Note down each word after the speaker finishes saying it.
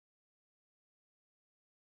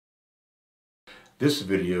This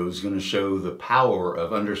video is going to show the power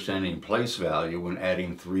of understanding place value when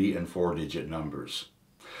adding 3- and 4-digit numbers.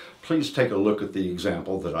 Please take a look at the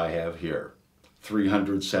example that I have here.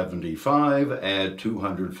 375 add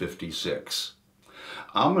 256.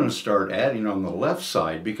 I'm going to start adding on the left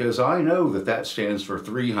side because I know that that stands for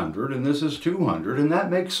 300 and this is 200, and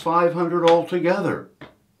that makes 500 altogether.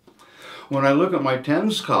 When I look at my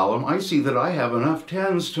tens column, I see that I have enough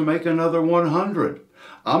tens to make another 100.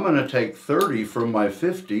 I'm going to take 30 from my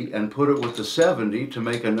 50 and put it with the 70 to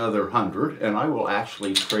make another 100, and I will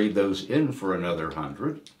actually trade those in for another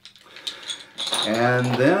 100. And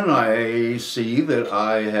then I see that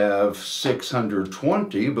I have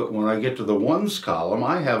 620, but when I get to the ones column,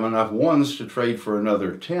 I have enough ones to trade for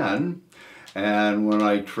another 10. And when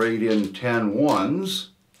I trade in 10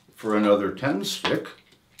 ones for another 10 stick,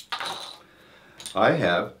 I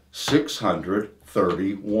have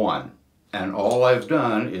 631. And all I've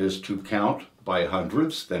done is to count by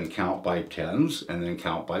hundreds, then count by tens, and then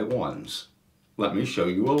count by ones. Let me show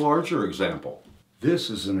you a larger example. This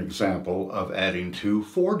is an example of adding two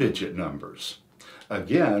 4-digit numbers.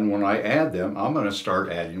 Again, when I add them, I'm going to start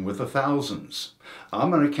adding with the thousands. I'm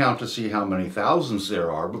going to count to see how many thousands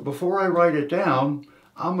there are, but before I write it down,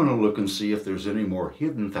 I'm going to look and see if there's any more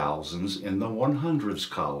hidden thousands in the 100s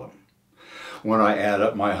column. When I add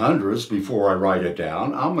up my hundreds before I write it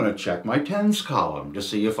down, I'm going to check my tens column to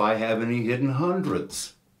see if I have any hidden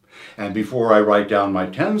hundreds. And before I write down my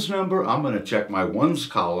tens number, I'm going to check my ones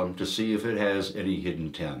column to see if it has any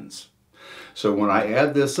hidden tens. So when I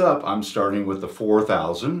add this up, I'm starting with the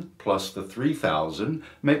 4,000 plus the 3,000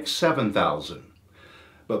 makes 7,000.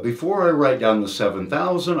 But before I write down the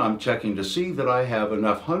 7,000, I'm checking to see that I have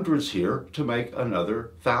enough hundreds here to make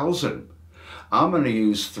another 1,000. I'm going to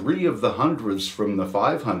use 3 of the hundreds from the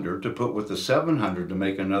 500 to put with the 700 to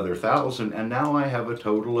make another 1,000, and now I have a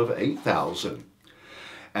total of 8,000.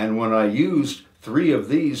 And when I used 3 of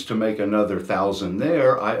these to make another 1,000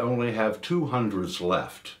 there, I only have 2 hundreds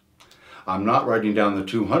left. I'm not writing down the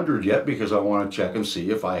 200 yet because I want to check and see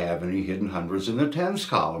if I have any hidden hundreds in the tens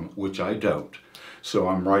column, which I don't. So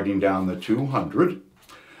I'm writing down the 200.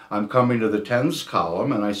 I'm coming to the tens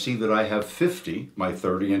column and I see that I have 50. My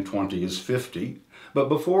 30 and 20 is 50. But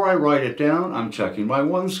before I write it down, I'm checking my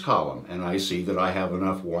ones column and I see that I have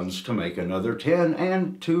enough ones to make another 10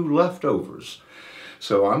 and 2 leftovers.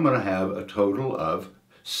 So I'm going to have a total of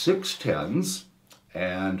 6 tens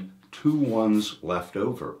and 2 ones left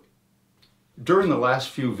over. During the last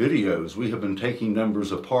few videos, we have been taking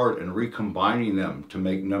numbers apart and recombining them to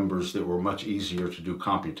make numbers that were much easier to do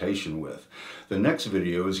computation with. The next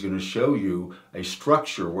video is going to show you a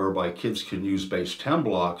structure whereby kids can use base 10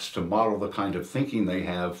 blocks to model the kind of thinking they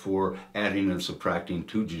have for adding and subtracting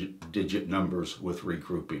 2-digit numbers with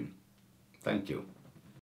regrouping. Thank you.